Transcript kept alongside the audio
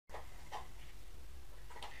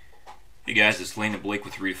Hey guys, it's Landon Blake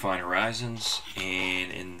with Redefine Horizons,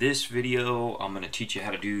 and in this video I'm going to teach you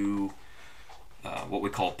how to do what we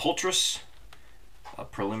call PULTRIS, a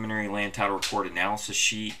preliminary land title report analysis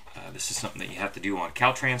sheet. This is something that you have to do on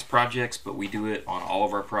Caltrans projects, but we do it on all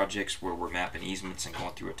of our projects where we're mapping easements and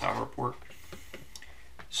going through a title report.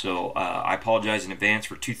 So I apologize in advance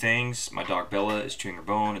for two things. My dog Bella is chewing her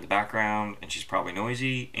bone in the background and she's probably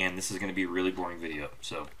noisy, and this is going to be a really boring video.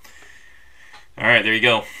 So alright, there you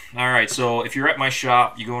go. Alright, so if you're at my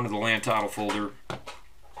shop, you go into the land title folder,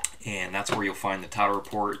 and that's where you'll find the title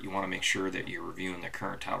report. You want to make sure that you're reviewing the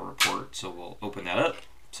current title report, so we'll open that up.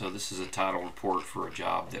 So this is a title report for a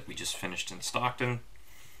job that we just finished in Stockton.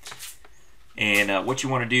 And what you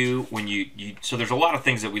want to do when so there's a lot of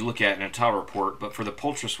things that we look at in a title report, but for the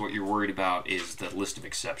PULTRIS, what you're worried about is the list of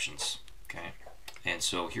exceptions. Okay, and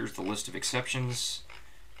so here's the list of exceptions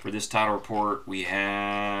for this title report. We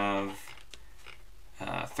have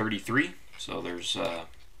 33. So there's oh,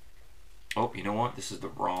 you know what, this is the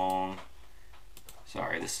wrong,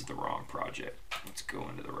 sorry, this is the wrong project. Let's go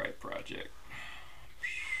into the right project.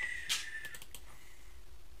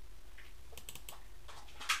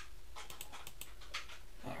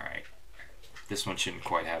 All right, this one shouldn't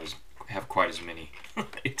quite have quite as many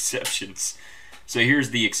exceptions. So here's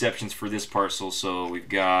the exceptions for this parcel. So we've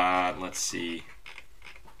got, let's see,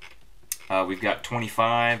 we've got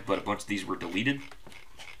 25, but a bunch of these were deleted.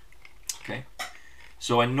 Okay,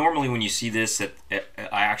 so normally when you see this, I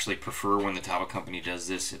actually prefer when the title company does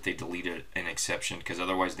this if they delete an exception, because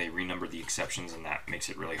otherwise they renumber the exceptions and that makes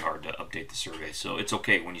it really hard to update the survey. So it's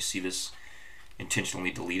okay when you see this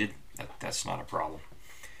intentionally deleted. That's not a problem.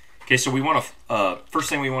 Okay, so we want to first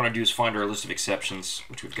thing we want to do is find our list of exceptions,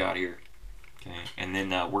 which we've got here. Okay, and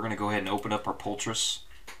then we're going to go ahead and open up our PULTRIS.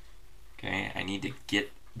 Okay, I need to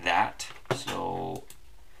get that. So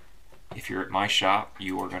if you're at my shop,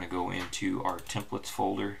 you are going to go into our templates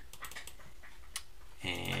folder,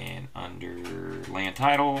 and under land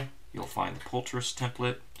title you'll find the PULTRIS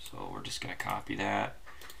template. So we're just going to copy that,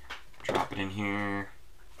 drop it in here,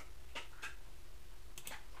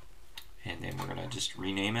 and then we're going to just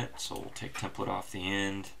rename it. So we'll take template off the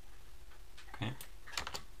end. Okay,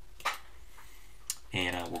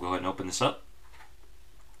 and we'll go ahead and open this up.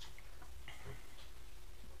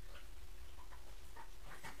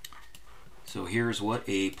 So here's what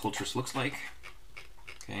a PULTRIS looks like.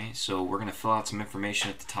 Okay, so we're going to fill out some information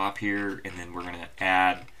at the top here, and then we're going to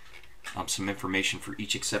add some information for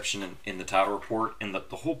each exception in the title report. And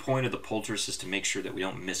the whole point of the PULTRIS is to make sure that we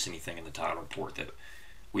don't miss anything in the title report, that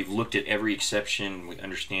we've looked at every exception, we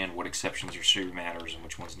understand what exceptions are serious matters and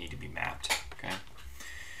which ones need to be mapped. Okay,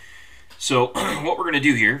 so what we're going to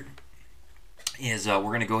do here is we're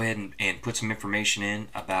going to go ahead and put some information in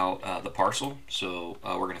about the parcel. So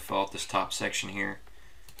we're going to fill out this top section here.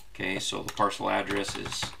 Okay, so the parcel address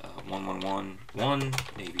is 1111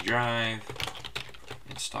 Navy Drive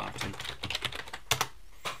in Stockton.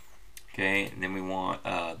 Okay, and then we want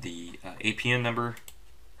the APN number,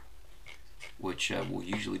 which will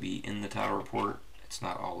usually be in the title report. It's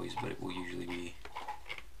not always, but it will usually be.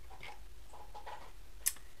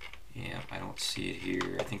 Yeah, I don't see it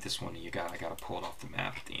here. I think this one I gotta pull it off the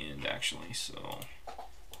map at the end actually. So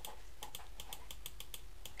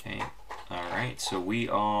okay, all right. So we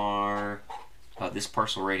are this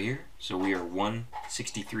parcel right here. So we are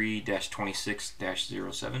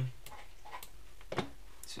 163-26-07.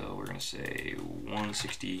 So we're gonna say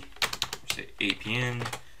 160. Say APN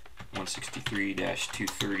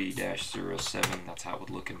 163-230-07. That's how it would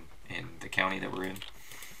look in the county that we're in.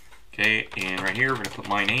 Okay, and right here we're going to put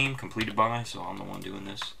my name, completed by, so I'm the one doing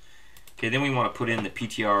this. Okay, then we want to put in the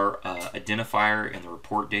PTR identifier and the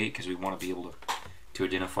report date, because we want to be able to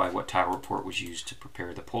identify what title report was used to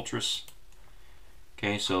prepare the PULTRIS.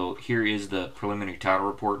 Okay, so here is the preliminary title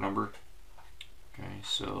report number. Okay,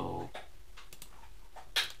 so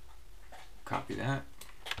copy that.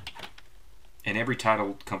 And every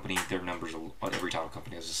title company, their numbers, every title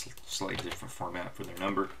company has a slightly different format for their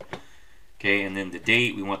number. Okay, and then the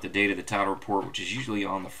date, we want the date of the title report, which is usually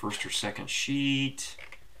on the first or second sheet.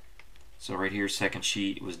 So right here, second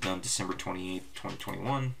sheet, it was done December 28th,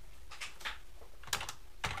 2021.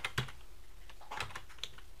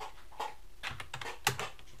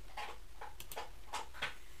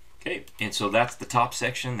 Okay, and so that's the top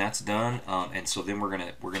section, that's done. And so then we're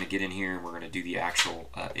gonna get in here and we're gonna do the actual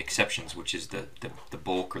exceptions, which is the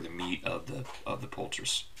bulk or the meat of the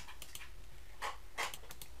PULTRIS.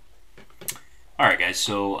 Alright guys,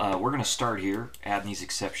 so we're going to start here, adding these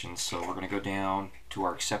exceptions. So we're going to go down to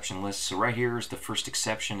our exception list. So right here is the first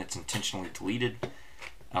exception. It's intentionally deleted.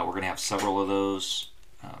 We're going to have several of those.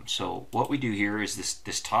 So what we do here is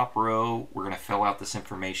this top row, we're going to fill out this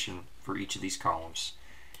information for each of these columns.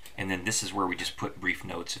 And then this is where we just put brief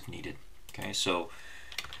notes if needed. Okay, so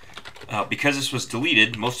because this was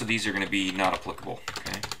deleted, most of these are going to be not applicable.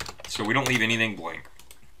 Okay, so we don't leave anything blank.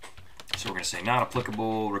 So we're going to say not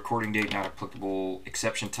applicable, recording date not applicable,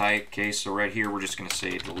 exception type. Okay, so right here we're just going to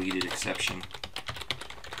say deleted exception.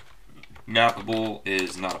 Mappable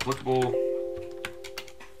is not applicable.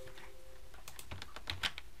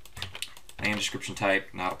 Land description type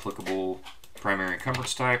not applicable. Primary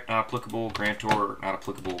encumbrance type not applicable. Grantor not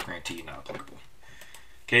applicable. Grantee not applicable.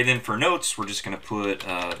 Okay, then for notes, we're just going to put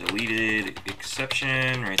deleted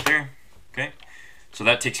exception right there. Okay, so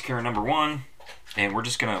that takes care of number 1, and we're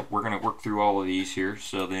gonna work through all of these here.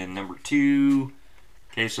 So then number 2.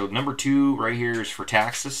 Okay, so number 2 right here is for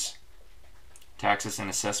taxes and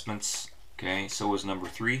assessments. Okay, so is number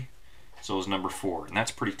 3. So is number 4, and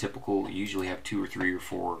that's pretty typical. You usually have 2 or 3 or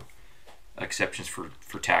 4 exceptions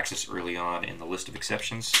for taxes early on in the list of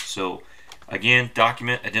exceptions. So again,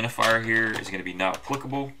 document identifier here is going to be not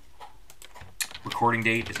applicable. Recording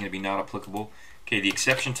date is going to be not applicable. Okay, the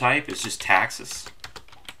exception type is just taxes.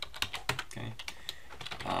 Okay,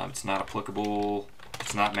 it's not applicable.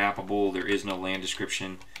 It's not mappable. There is no land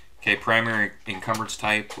description. Okay, primary encumbrance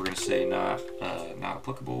type, we're going to say not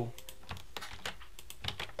applicable.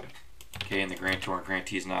 Okay, and the grantor and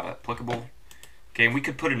grantee is not applicable. Okay, and we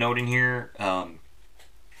could put a note in here.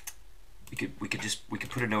 We could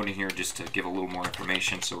put a note in here just to give a little more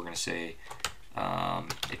information. So we're going to say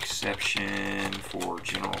exception for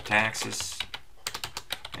general taxes.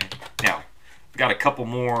 Okay. Now we've got a couple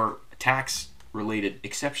more tax-related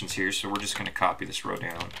exceptions here, so we're just going to copy this row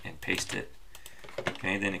down and paste it.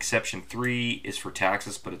 Okay, then exception 3 is for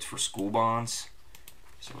taxes, but it's for school bonds.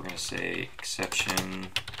 So we're going to say exception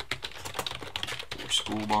for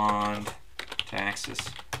school bond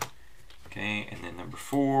taxes. Okay, and then number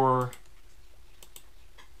 4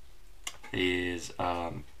 is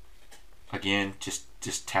again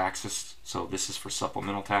just taxes. So this is for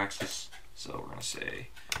supplemental taxes. So we're going to say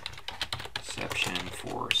exception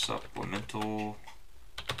for supplemental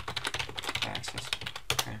taxes.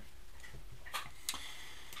 Okay.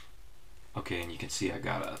 Okay, and you can see I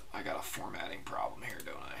got a formatting problem here,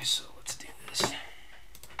 don't I? So let's do this.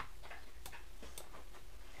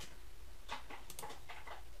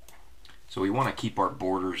 So we want to keep our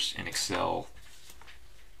borders in Excel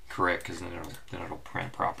correct, because then it'll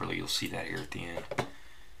print properly. You'll see that here at the end.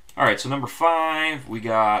 All right, so number 5, we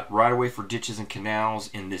got right away for ditches and canals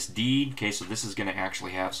in this deed. Okay, so this is going to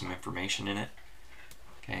actually have some information in it.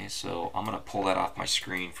 Okay, so I'm going to pull that off my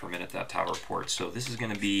screen for a minute, that title report. So this is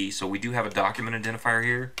going to be, so we do have a document identifier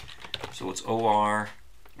here. So it's OR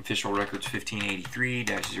Official Records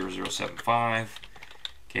 1583-0075.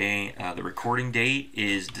 Okay, the recording date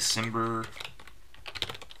is December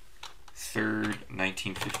 3rd,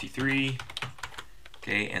 1953.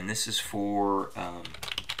 Okay, and this is for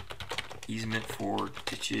easement for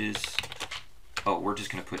ditches. Oh, we're just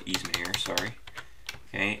going to put easement here, sorry.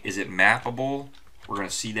 Okay, is it mappable? We're going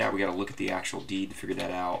to see that. We got to look at the actual deed to figure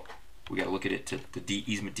that out. We got to look at it to the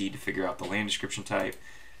easement deed to figure out the land description type.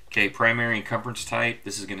 Okay, primary encumbrance type.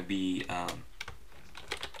 This is going to be, I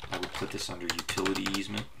would put this under utility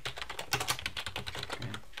easement. Okay.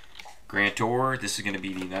 Grantor, this is going to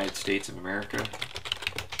be the United States of America.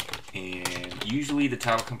 And usually the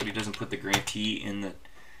title company doesn't put the grantee in the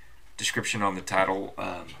description on the title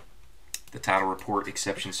report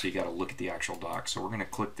exception, so you got to look at the actual doc. So we're going to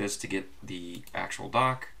click this to get the actual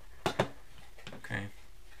doc. Okay.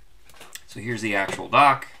 So here's the actual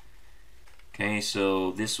doc. Okay,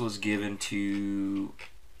 so this was given to,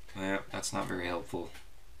 that's not very helpful.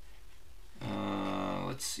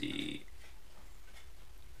 Let's see.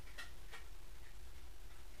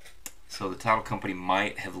 So the title company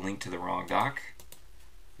might have linked to the wrong doc.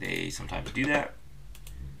 They sometimes do that.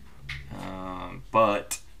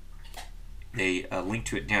 But they link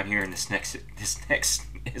to it down here in this next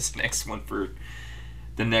one for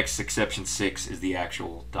the next exception 6 is the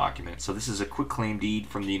actual document. So this is a quitclaim deed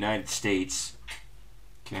from the United States.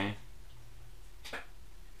 Okay.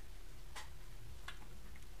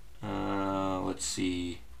 Let's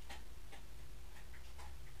see.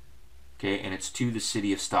 Okay, and it's to the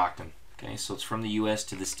city of Stockton. Okay, so it's from the U.S.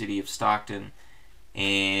 to the city of Stockton,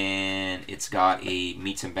 and it's got a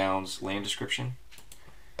meets and bounds land description.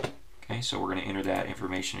 Okay, so we're going to enter that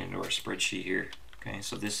information into our spreadsheet here. Okay,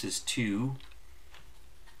 so this is to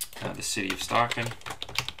the city of Stockton,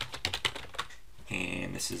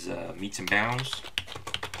 and this is meets and bounds.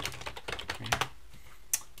 Okay.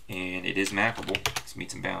 And it is mappable. It's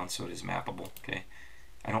meets and bounds, so it is mappable. Okay,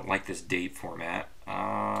 I don't like this date format.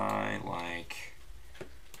 I like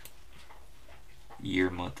year,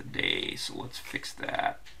 month, and day. So let's fix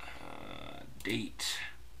that. Date.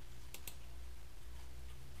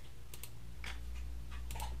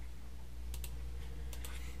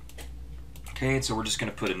 Okay, so we're just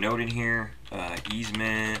going to put a note in here.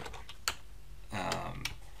 Easement.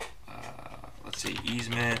 Let's say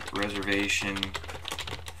easement reservation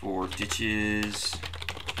for ditches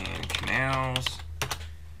and canals.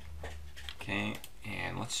 Okay,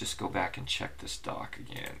 and let's just go back and check this doc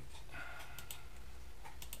again.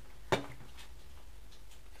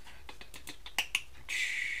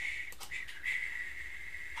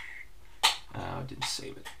 Oh, didn't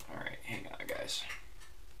save it. All right, hang on, guys.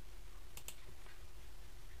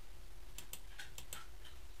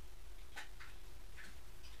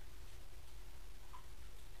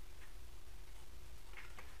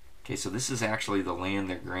 Okay, so this is actually the land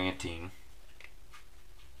they're granting.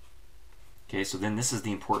 Okay, so then this is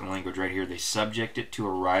the important language right here. They subject it to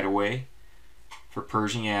a right-of-way for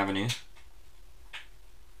Pershing Avenue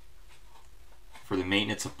for the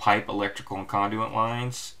maintenance of pipe, electrical, and conduit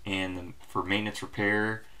lines, and for maintenance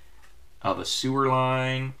repair of a sewer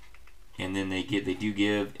line. And then they do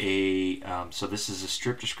give a so this is a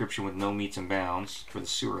strip description with no meets and bounds for the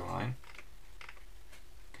sewer line.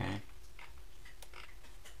 Okay.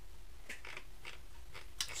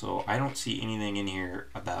 So I don't see anything in here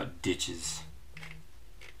about ditches.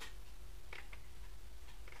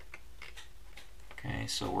 Okay,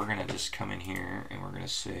 so we're gonna just come in here and we're gonna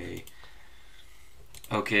say,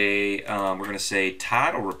 okay, we're gonna say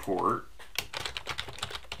title report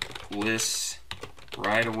lists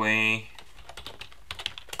right-of-way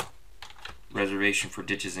reservation for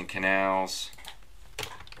ditches and canals.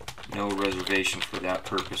 No reservation for that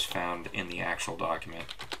purpose found in the actual document.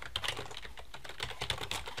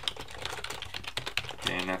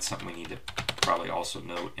 And that's something we need to probably also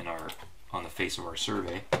note in on the face of our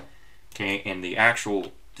survey. Okay, and the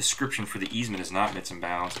actual description for the easement is not meets and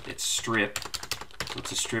bounds, it's strip. So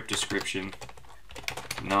it's a strip description,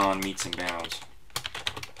 non-meets and bounds.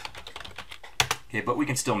 Okay, but we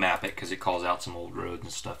can still map it because it calls out some old roads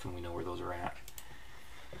and stuff and we know where those are at.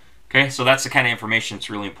 Okay, so that's the kind of information that's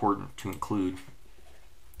really important to include.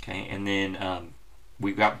 Okay, and then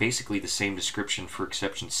we've got basically the same description for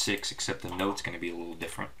exception 6, except the note's going to be a little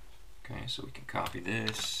different. Okay, so we can copy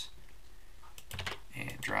this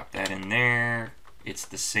and drop that in there. It's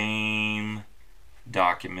the same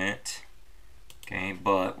document. Okay,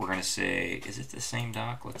 but we're going to say, is it the same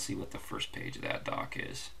doc? Let's see what the first page of that doc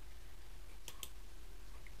is.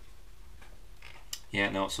 Yeah,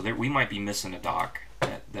 no, so there, we might be missing a doc,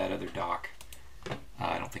 that other doc.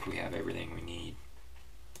 I don't think we have everything we need.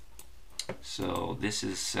 So this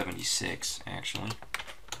is 76 actually.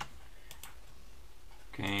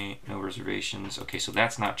 Okay, no reservations. Okay, so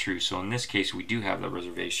that's not true. So in this case we do have the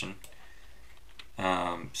reservation.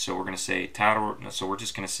 So we're going to say title, so we're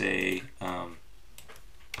just going to say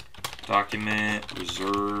document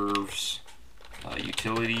reserves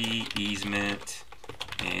utility easement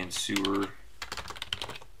and sewer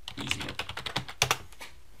easement.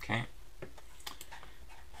 Okay.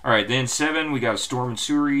 All right, then 7, we got a storm and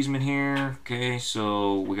sewer easement here. Okay,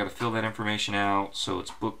 so we got to fill that information out. So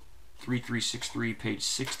it's book 3363, page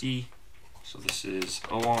 60. So this is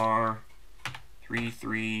OR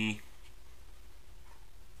 33.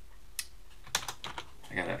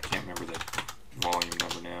 I can't remember the volume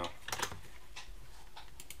number now.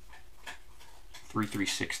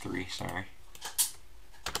 3363, sorry.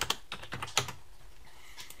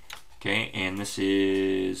 Okay, and this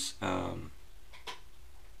is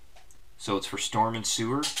so it's for storm and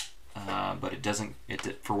sewer, but it doesn't.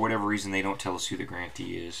 For whatever reason, they don't tell us who the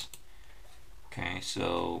grantee is. Okay,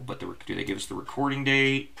 so but do they give us the recording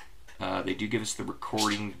date? They do give us the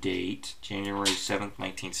recording date, January 7th,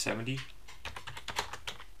 1970.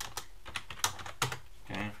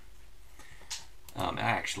 Okay. I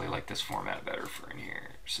actually like this format better for in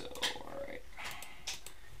here. So all right.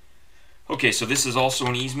 Okay, so this is also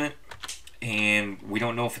an easement. And we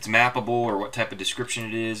don't know if it's mappable or what type of description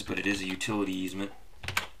it is, but it is a utility easement.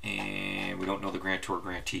 And we don't know the grantor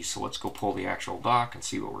grantee. So let's go pull the actual doc and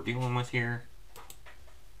see what we're dealing with here.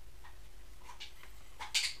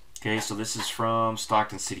 Okay, so this is from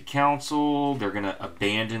Stockton City Council. They're going to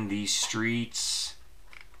abandon these streets.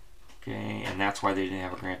 Okay, and that's why they didn't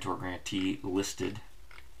have a grantor grantee listed.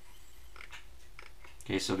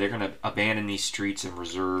 Okay, so they're going to abandon these streets and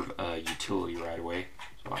reserve a utility right away.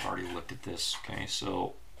 So I've already looked at this. Okay,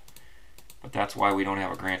 so, but that's why we don't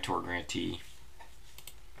have a grantor grantee.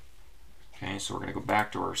 Okay, so we're going to go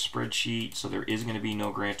back to our spreadsheet. So there is going to be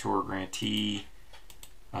no grantor grantee.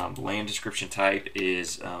 The land description type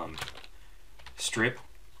is strip,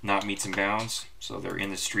 not meets and bounds. So they're in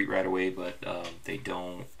the street right away, but they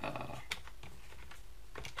don't,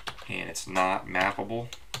 and it's not mappable.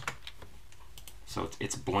 So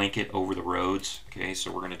it's blanket over the roads. Okay,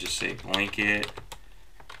 so we're going to just say blanket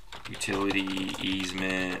utility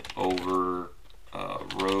easement over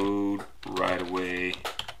road right away.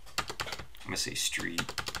 I'm going to say street,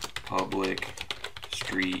 public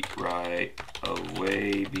street right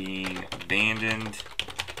away being abandoned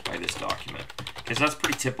by this document. Because that's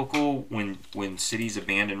pretty typical when cities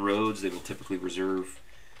abandon roads. They will typically reserve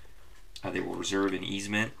an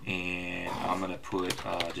easement, and I'm going to put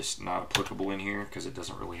just not applicable in here because it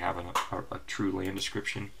doesn't really have a true land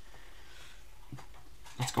description.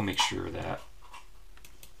 Let's go make sure that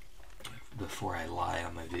before I lie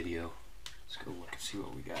on my video. Let's go look and see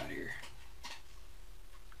what we got here.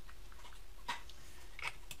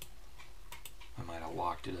 I might have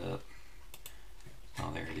locked it up.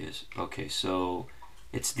 Oh, there it is. Okay, so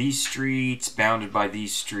it's these streets bounded by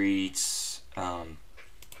these streets.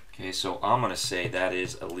 Okay, so I'm going to say that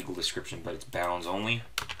is a legal description, but it's bounds only.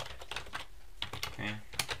 Okay.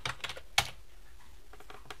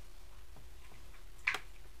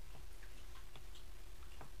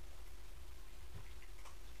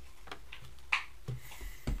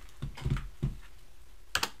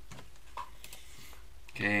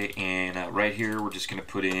 Okay, and right here we're just going to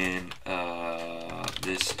put in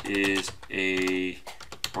this is a,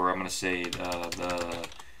 or I'm going to say the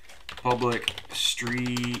public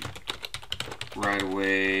street right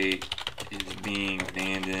away is being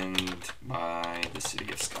abandoned by the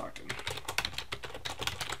city of Stockton.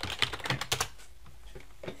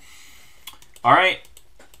 Okay. All right,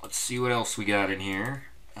 let's see what else we got in here.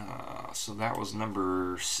 So that was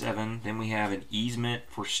number 7. Then we have an easement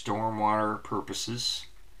for stormwater purposes.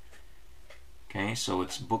 Okay, so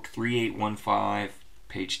it's book 3815,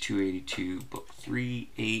 page 282, book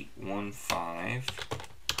 3815.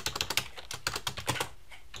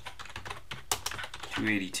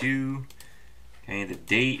 282. Okay, the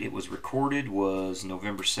date it was recorded was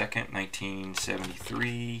November 2nd,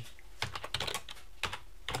 1973.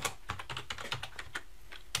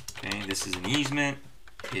 Okay, this is an easement.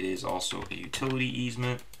 It is also a utility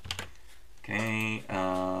easement. Okay,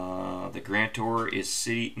 the grantor is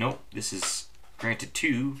city. Nope, this is granted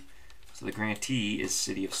to. So the grantee is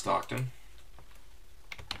City of Stockton.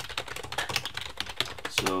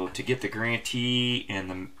 So to get the grantee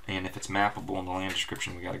and if it's mappable in the land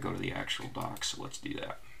description, we got to go to the actual docs. So let's do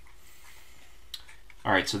that.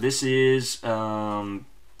 All right. So this is from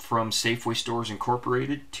Safeway Stores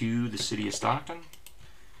Incorporated to the City of Stockton.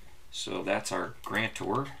 So that's our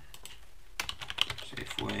grantor.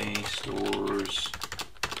 Safeway Stores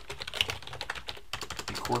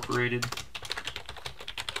Incorporated.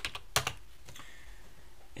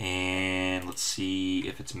 And let's see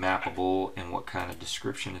if it's mappable and what kind of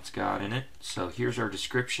description it's got in it. So here's our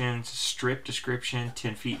description. It's a strip description,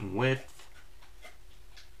 10 feet in width.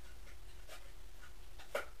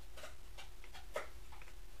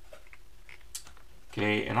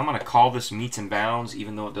 Okay, and I'm going to call this meets and bounds,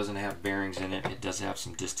 even though it doesn't have bearings in it. It does have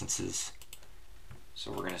some distances. So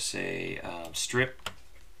we're going to say strip.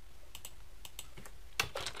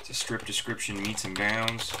 It's a strip description, meets and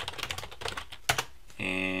bounds.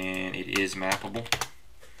 And it is mappable.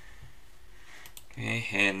 Okay,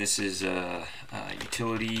 and this is a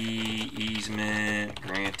utility easement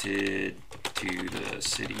granted to the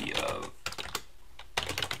City of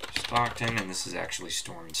Stockton, and this is actually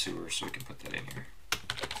storm and sewer, so we can put that in here.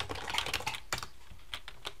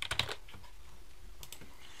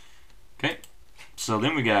 Okay, so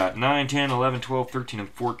then we got 9, 10, 11, 12, 13, and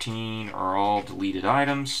 14 are all deleted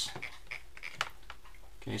items.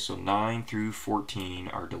 Okay, so 9 through 14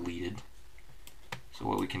 are deleted. So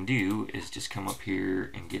what we can do is just come up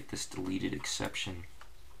here and get this deleted exception.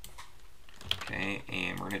 Okay,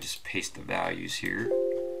 and we're going to just paste the values here.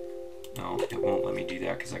 No, it won't let me do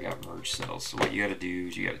that because I got merge cells. So what you got to do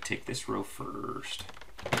is you got to take this row first.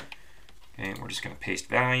 Okay, and we're just going to paste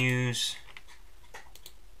values.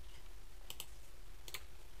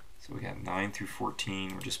 So we got 9 through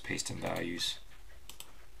 14. We're just pasting values.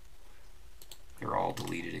 They're all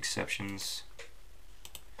deleted exceptions.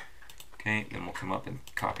 Okay, then we'll come up and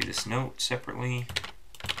copy this note separately.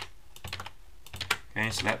 Okay,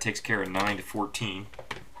 so that takes care of 9 to 14.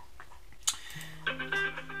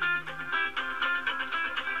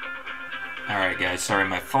 Alright guys, sorry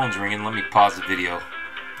my phone's ringing. Let me pause the video.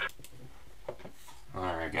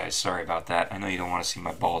 Alright guys, sorry about that. I know you don't want to see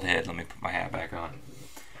my bald head. Let me put my hat back on.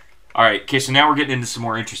 Alright, okay, so now we're getting into some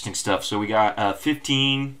more interesting stuff. So we got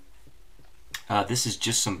 15. This is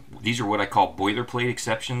just these are what I call boilerplate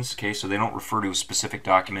exceptions. Okay, so they don't refer to a specific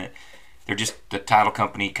document. They're just the title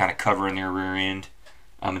company kind of covering their rear end.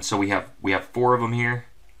 And so we have 4 of them here.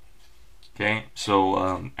 Okay,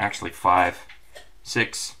 so actually 5,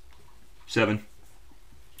 6, 7.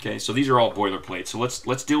 Okay, so these are all boilerplate. So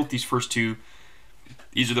let's deal with these first 2.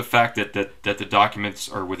 These are the fact that the documents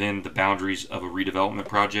are within the boundaries of a redevelopment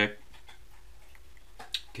project.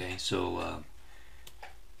 Okay, so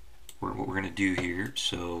what we're going to do here,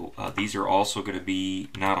 so these are also going to be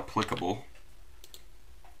not applicable.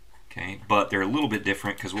 Okay, but they're a little bit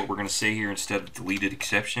different because what we're going to say here instead of deleted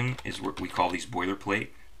exception is what we call these boilerplate.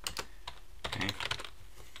 Okay,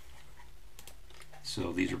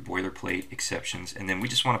 so these are boilerplate exceptions, and then we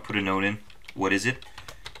just want to put a note in. What is it?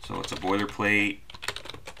 So it's a boilerplate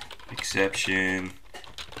exception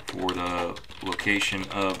for the location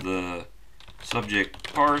of the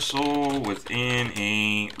subject parcel within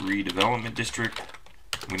a redevelopment district.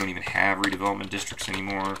 We don't even have redevelopment districts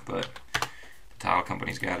anymore, but the title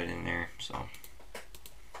company's got it in there. So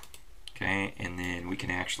okay, and then we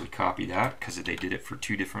can actually copy that because they did it for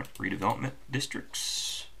 2 different redevelopment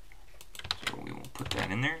districts. So we will put that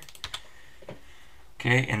in there.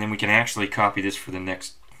 Okay, and then we can actually copy this for the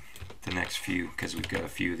next few because we've got a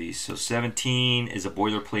few of these. So 17 is a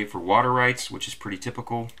boilerplate for water rights, which is pretty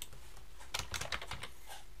typical.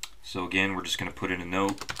 So again, we're just going to put in a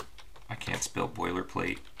note. I can't spell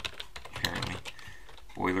boilerplate, apparently.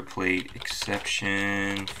 Boilerplate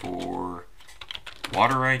exception for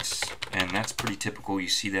water rights, and that's pretty typical. You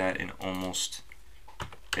see that in almost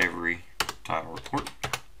every title report.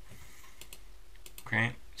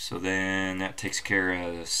 Okay, so then that takes care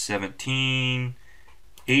of 17.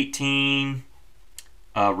 18,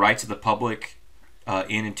 rights of the public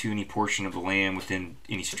in and to any portion of the land within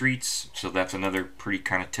any streets. So that's another pretty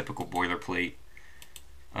kind of typical boilerplate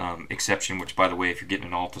exception, which, by the way, if you're getting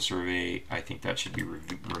an ALTA survey, I think that should be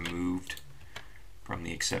removed from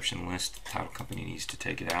the exception list. The title company needs to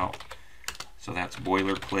take it out. So that's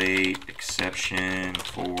boilerplate exception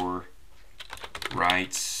for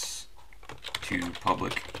rights to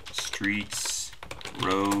public streets,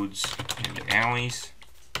 roads, and alleys.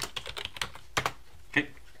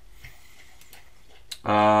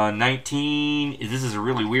 19, this is a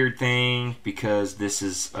really weird thing because this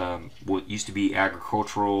is what used to be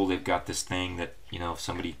agricultural. They've got this thing that, you know, if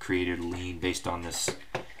somebody created a lien based on this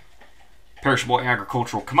Perishable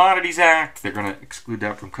Agricultural Commodities Act, they're going to exclude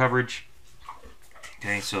that from coverage.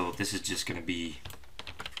 Okay, so this is just going to be,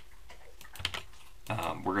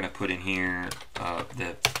 we're going to put in here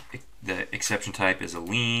the exception type is a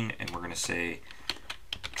lien, and we're going to say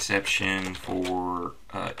exception for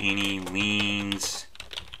any liens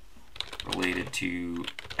related to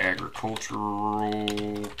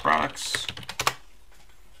agricultural products.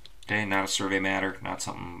 Okay, not a survey matter, not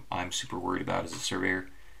something I'm super worried about as a surveyor.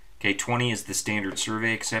 Okay, 20 is the standard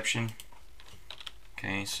survey exception.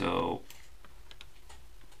 Okay, so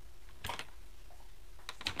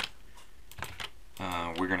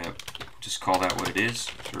we're going to just call that what it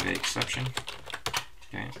is, survey exception.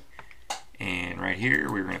 Okay, and right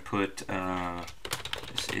here we're going to put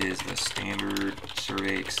this is the standard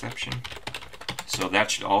survey exception. So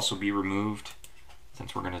that should also be removed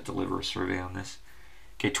since we're going to deliver a survey on this.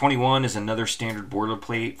 Okay, 21 is another standard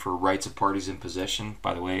boilerplate for rights of parties in possession.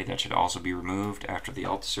 By the way, that should also be removed after the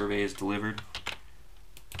ALTA survey is delivered.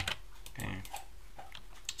 Okay,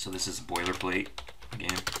 so this is a boilerplate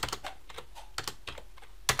again.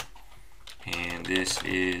 And this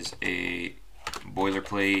is a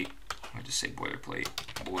boilerplate, I'll just say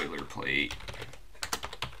boilerplate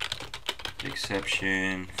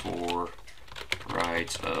exception for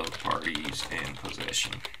rights of parties in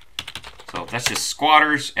possession. So that's just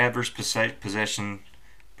squatters, adverse possession,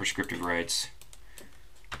 prescriptive rights.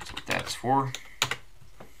 That's what that's for.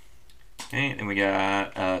 Okay, and we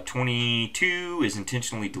got 22 is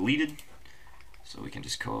intentionally deleted. So we can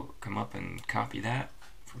just come up and copy that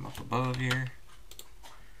from up above here.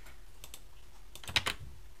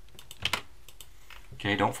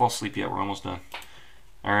 Okay, don't fall asleep yet. We're almost done.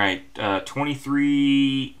 All right,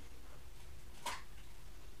 23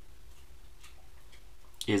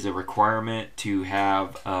 is a requirement to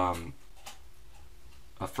have a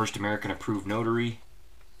First American approved notary.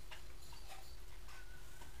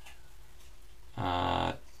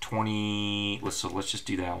 20. Let's just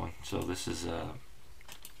do that one. So this is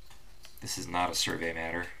not a survey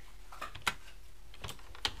matter.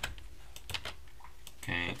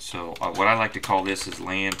 Okay, so what I like to call this is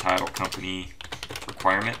land title company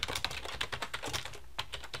requirement.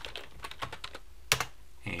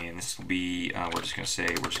 And this will be, we're just going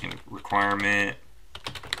to requirement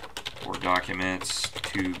for documents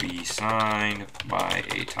to be signed by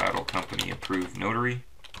a title company approved notary.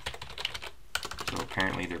 So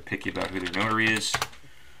apparently they're picky about who their notary is.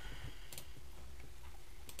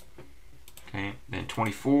 Okay, then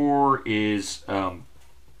 24 is, I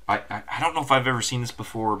don't know if I've ever seen this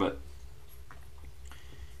before, but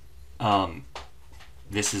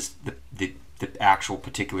this is the actual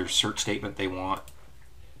particular cert statement they want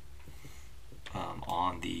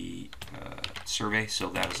on the survey. So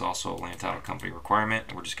that is also a land title company requirement.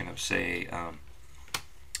 And we're just going to say,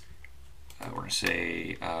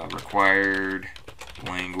 required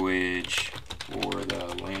language for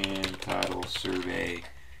the land title survey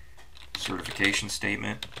certification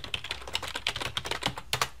statement.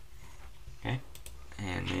 Okay,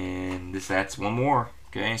 and then that's one more.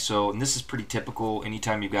 Okay, so and this is pretty typical.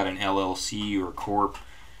 Anytime you've got an LLC or a corp,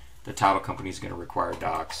 the title company is going to require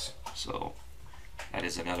docs. So that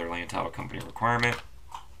is another land title company requirement.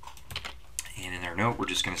 And in our note, we're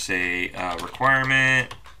just going to say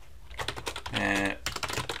requirement that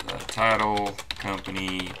the title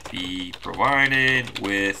company be provided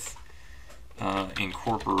with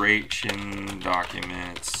incorporation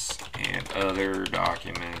documents and other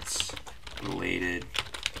documents related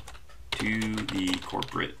to the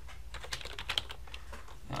corporate,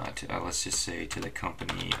 let's just say to the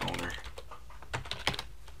company owner.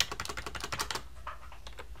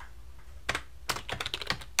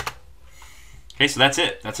 Okay, so that's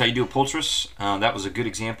it. That's how you do a Poltrus. That was a good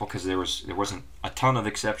example because there wasn't a ton of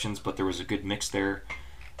exceptions, but there was a good mix there.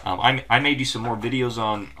 I may do some more videos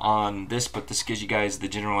on this, but this gives you guys the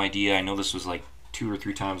general idea. I know this was like 2 or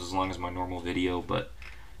 3 times as long as my normal video, but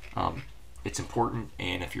it's important.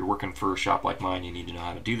 And if you're working for a shop like mine, you need to know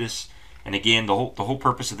how to do this. And again, the whole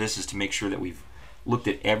purpose of this is to make sure that we've looked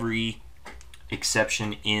at every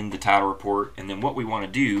exception in the title report. And then what we want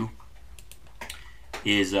to do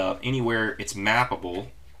is anywhere it's mappable,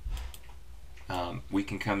 we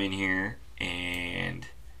can come in here and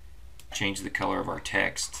change the color of our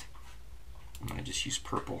text. I'm going to just use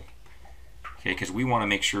purple. Okay, because we want to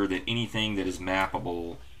make sure that anything that is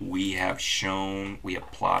mappable, we have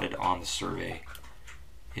plotted on the survey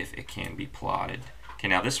if it can be plotted. Okay,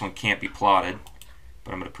 now this one can't be plotted,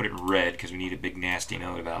 but I'm going to put it in red because we need a big nasty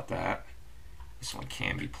note about that. This one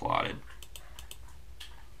can be plotted.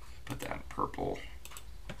 Put that in purple.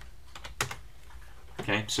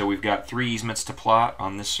 Okay, so we've got 3 easements to plot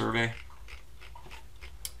on this survey.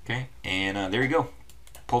 Okay, and there you go.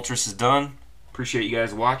 Poltrus is done. Appreciate you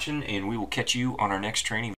guys watching, and we will catch you on our next training.